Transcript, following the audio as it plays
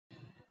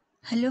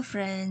Hello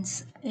friends,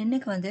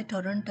 இன்றைக்கி வந்து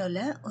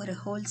டொரண்டோவில் ஒரு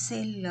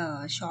ஹோல்சேல்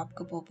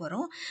ஷாப்க்கு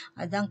போகிறோம்.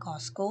 அதுதான்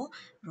காஸ்கோ.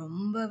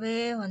 ரொம்பவே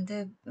வந்து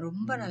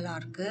ரொம்ப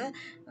நல்லாயிருக்கு.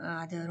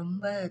 அது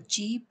ரொம்ப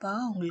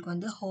சீப்பாக உங்களுக்கு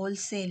வந்து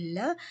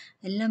ஹோல்சேலில்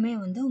எல்லாமே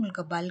வந்து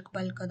உங்களுக்கு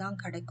பல்காக தான்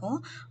கிடைக்கும்.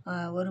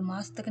 ஒரு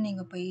மாதத்துக்கு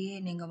நீங்கள் போய்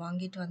நீங்கள்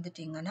வாங்கிட்டு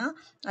வந்துட்டிங்கன்னா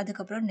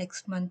அதுக்கப்புறம்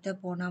நெக்ஸ்ட் மந்த்து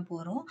போனால்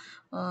போகிறோம்.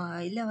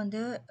 இல்லை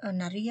வந்து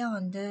நிறையா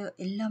வந்து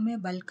எல்லாமே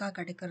பல்காக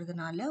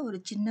கிடைக்கிறதுனால ஒரு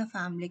சின்ன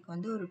ஃபேமிலிக்கு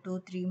வந்து ஒரு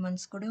 2-3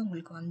 மந்த்ஸ் கூட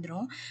உங்களுக்கு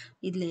வந்துடும்.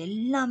 இதில்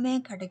எல்லாமே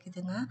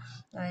கிடைக்குதுங்க.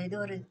 இது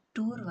ஒரு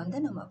டூர் வந்து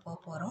நம்ம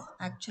போகிறோம்.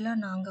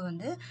 ஆக்சுவலாக நாங்கள்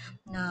வந்து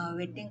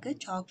வெட்டிங்க்கு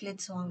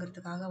சாக்லேட்ஸ்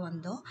வாங்குறதுக்காக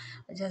வந்தோம்.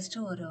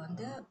 ஜஸ்ட்டு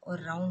ஒரு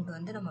ரவுண்ட்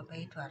வந்து நம்ம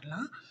போயிட்டு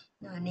வரலாம்.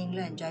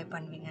 நீங்களும் என்ஜாய்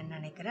பண்ணுவீங்கன்னு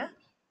நினைக்கிறேன்.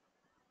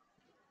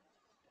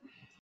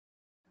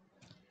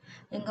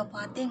 இங்கே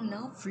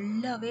பார்த்தீங்கன்னா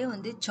ஃபுல்லாகவே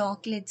வந்து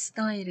சாக்லேட்ஸ்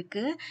தான்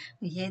இருக்குது.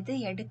 எது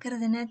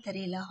எடுக்கிறதுனே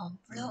தெரியல,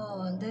 அவ்வளோ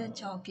வந்து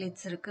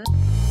சாக்லேட்ஸ் இருக்குது.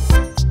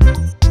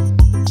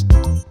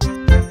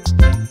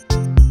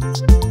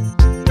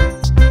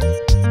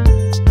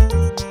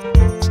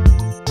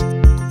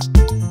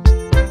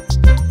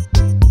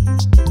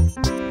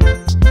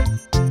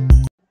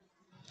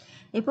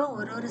 இப்போ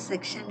ஒரு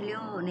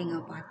செக்ஷன்லேயும்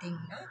நீங்கள்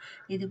பார்த்தீங்கன்னா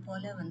இது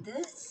போல் வந்து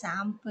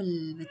சாம்பிள்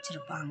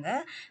வச்சுருப்பாங்க.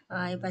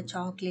 இப்போ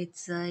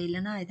சாக்லேட்ஸு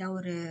இல்லைன்னா ஏதாவது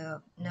ஒரு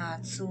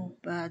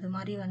சூப் அது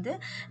மாதிரி வந்து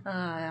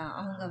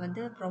அவங்க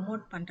வந்து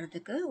ப்ரொமோட்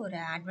பண்ணுறதுக்கு ஒரு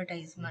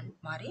அட்வர்டைஸ்மெண்ட்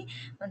மாதிரி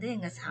வந்து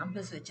எங்கள்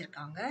சாம்பிள்ஸ்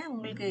வச்சுருக்காங்க.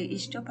 உங்களுக்கு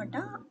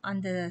இஷ்டப்பட்டால்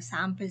அந்த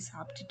சாம்பிள்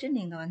சாப்பிட்டுட்டு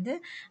நீங்கள் வந்து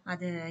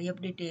அது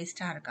எப்படி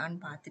டேஸ்ட்டாக இருக்கான்னு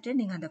பார்த்துட்டு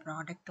நீங்கள் அந்த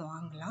ப்ராடக்ட்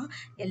வாங்கலாம்.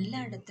 எல்லா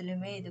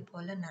இடத்துலையுமே இது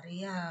போல்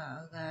நிறையா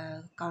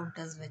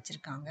கவுண்டர்ஸ்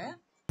வச்சுருக்காங்க.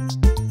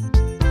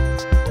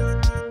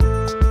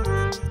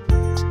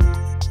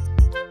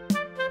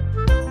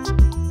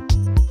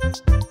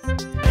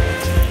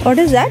 What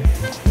is that?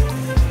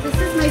 This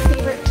is my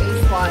favorite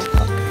face wash,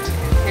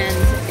 and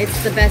it's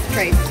the best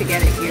price to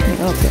get it here.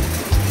 Okay.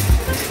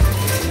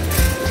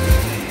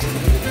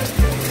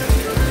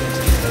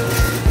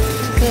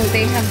 So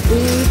they have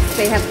boots,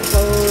 they have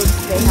clothes,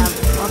 they have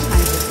all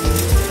kinds of things.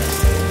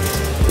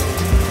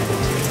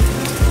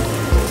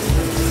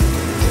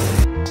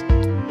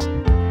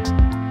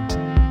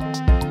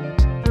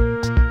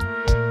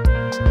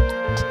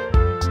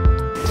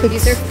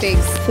 These are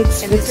figs,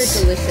 and these are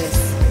delicious.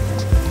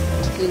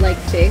 Do you like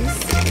figs?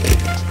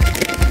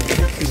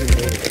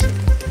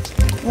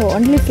 Oh,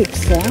 only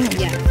figs, huh?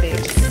 Yeah,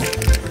 figs.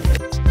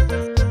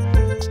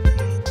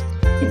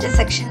 இந்த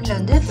செக்ஷனில்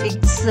வந்து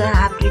fix,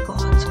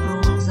 apricots,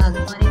 prunes அது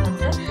மாதிரி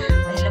வந்து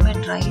எல்லாமே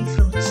dry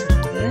fruits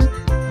இருக்குது.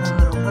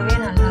 ரொம்பவே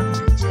நல்லா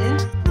இருந்துச்சு.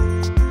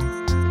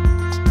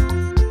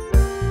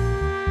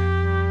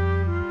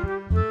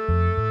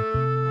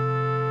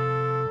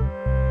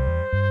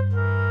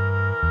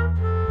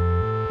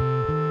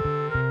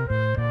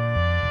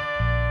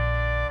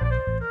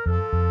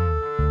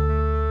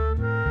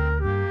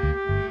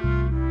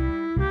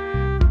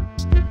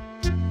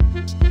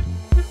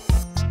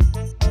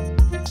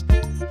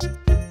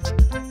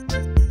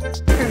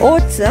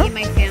 Oats, huh? Me and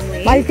my family.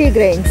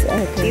 Multi-grains.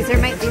 Okay.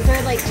 These are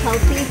like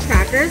healthy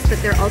crackers, but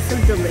they're also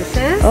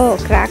delicious. Oh,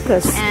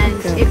 crackers. And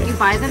okay. if you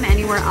buy them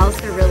anywhere else,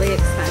 they're really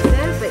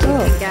expensive, but you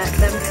can get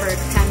them for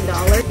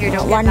 $10. Here,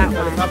 don't one, get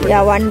that one.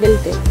 Yeah, one will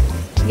take.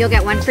 You'll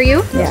get one for you?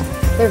 Yeah.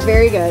 They're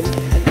very good.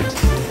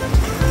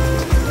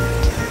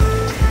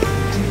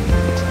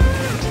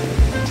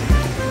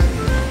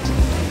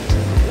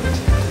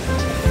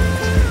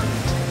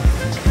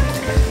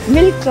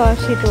 Milk,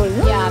 she told,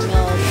 no? Yeah,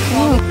 milk.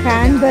 Oh,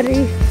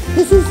 cranberry.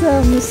 This is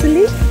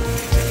muesli?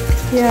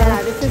 Yeah,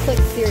 Yeah. this is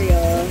like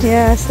cereal.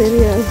 Yeah,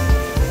 cereal.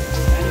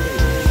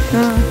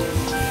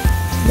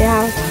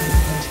 Yeah.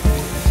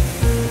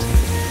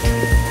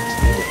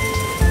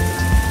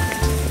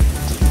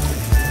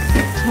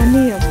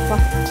 Honey, appa.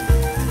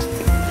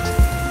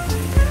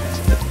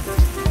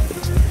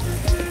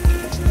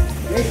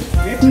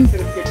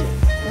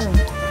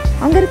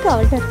 அங்க இருக்கு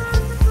அவள்கிட்ட.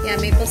 Yeah,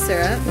 maple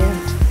syrup. Yeah.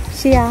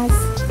 She has.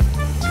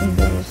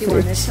 Do you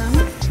want some?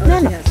 No,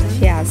 she no. has some.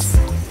 She has.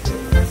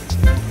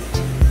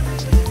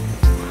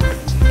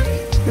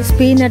 This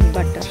peanut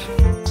butter.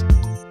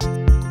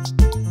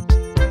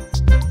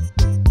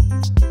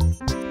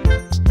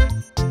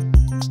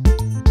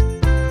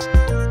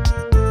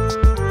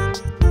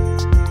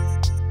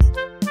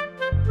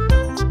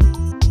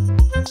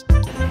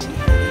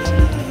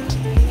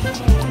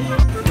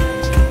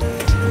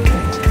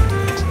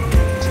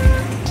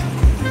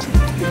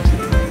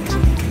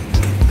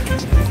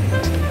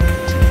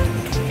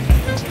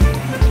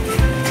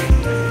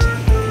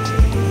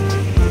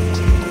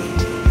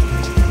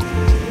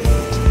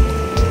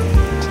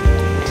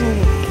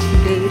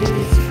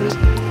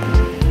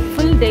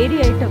 Dairy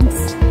items.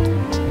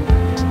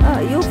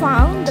 You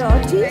found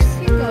cheese?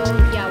 You can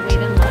go,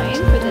 wait in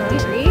line for the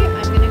dairy.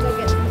 I'm gonna go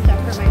get some stuff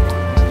for my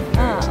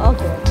mom.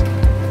 Okay.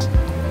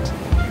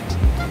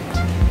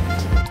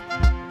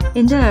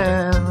 இந்த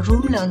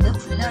ரூமில் வந்து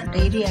ஃபுல்லாக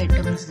dairy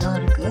items தான்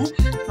இருக்குது.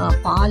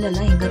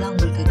 பாலெல்லாம் இங்கே தான்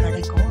உங்களுக்கு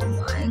கிடைக்கும்.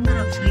 பயங்கர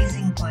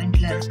ஃப்ரீசிங்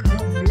பாயிண்டில் இருக்குது.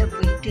 உள்ளே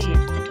போயிட்டு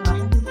எடுத்துகிட்டு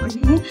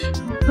வரதுக்குள்ளே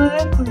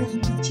ரொம்பவே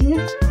குளிர்ந்துச்சு.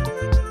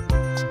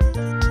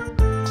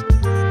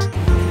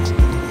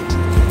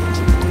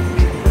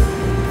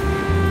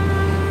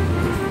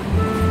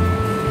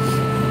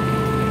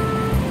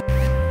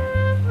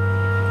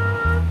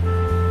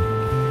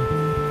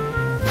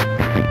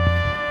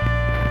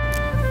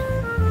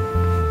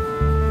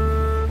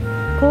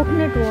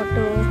 Coconut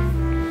water.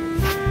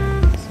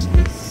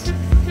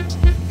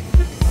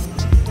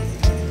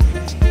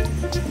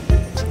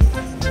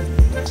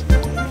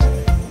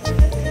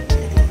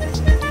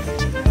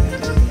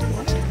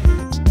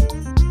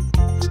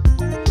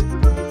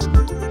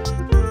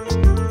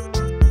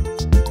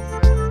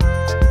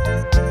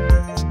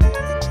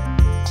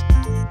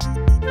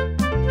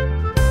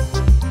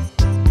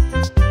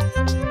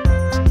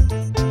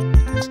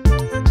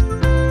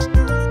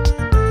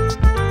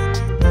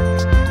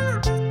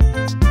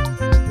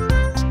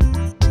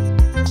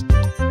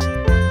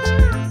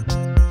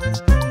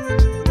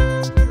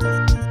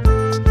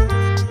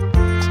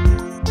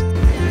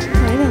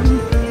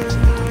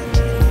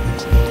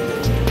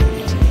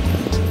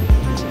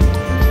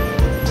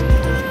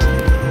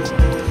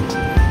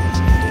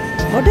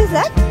 What is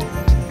that?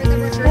 For the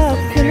rehearsal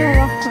dinner.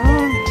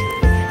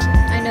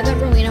 I know that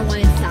Rowena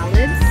wanted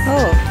salads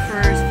Oh.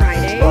 for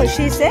Friday. Oh,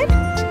 she said?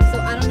 So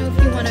I don't know if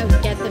you want to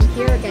get them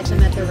here or get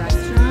them at the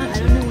restaurant. I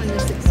don't know when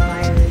this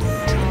expires.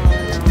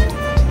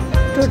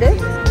 Oh, Today?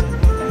 no.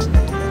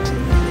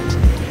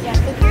 Yeah,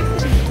 so here's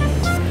the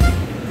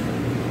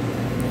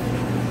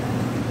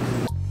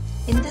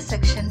இந்த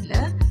செக்ஷனில்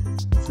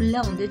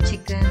ஃபுல்லாக வந்து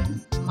chicken,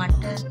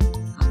 mutton,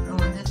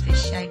 அப்புறம் வந்து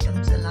fish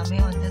items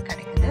எல்லாமே வந்து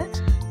கிடைக்குது.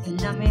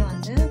 எல்லாமே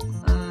வந்து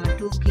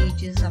 2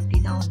 kgs அப்படி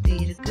தான் வந்து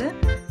இருக்குது.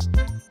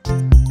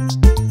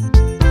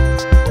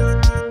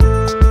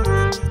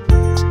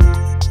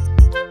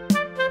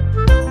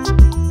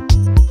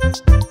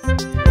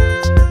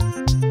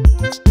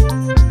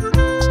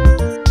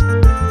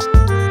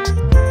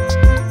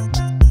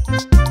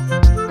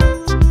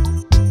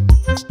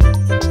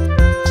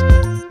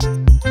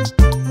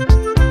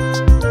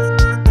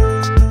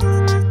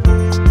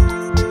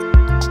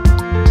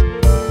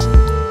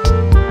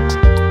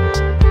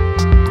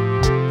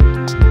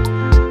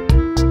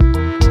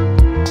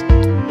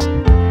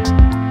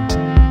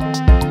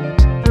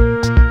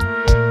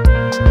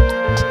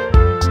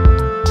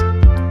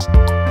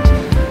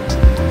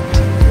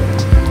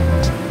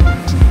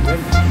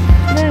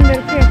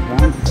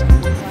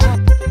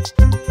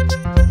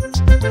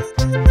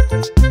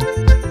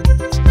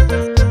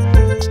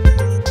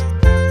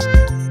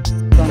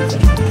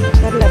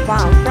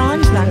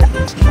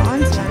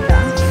 prawns வேண்டாம்.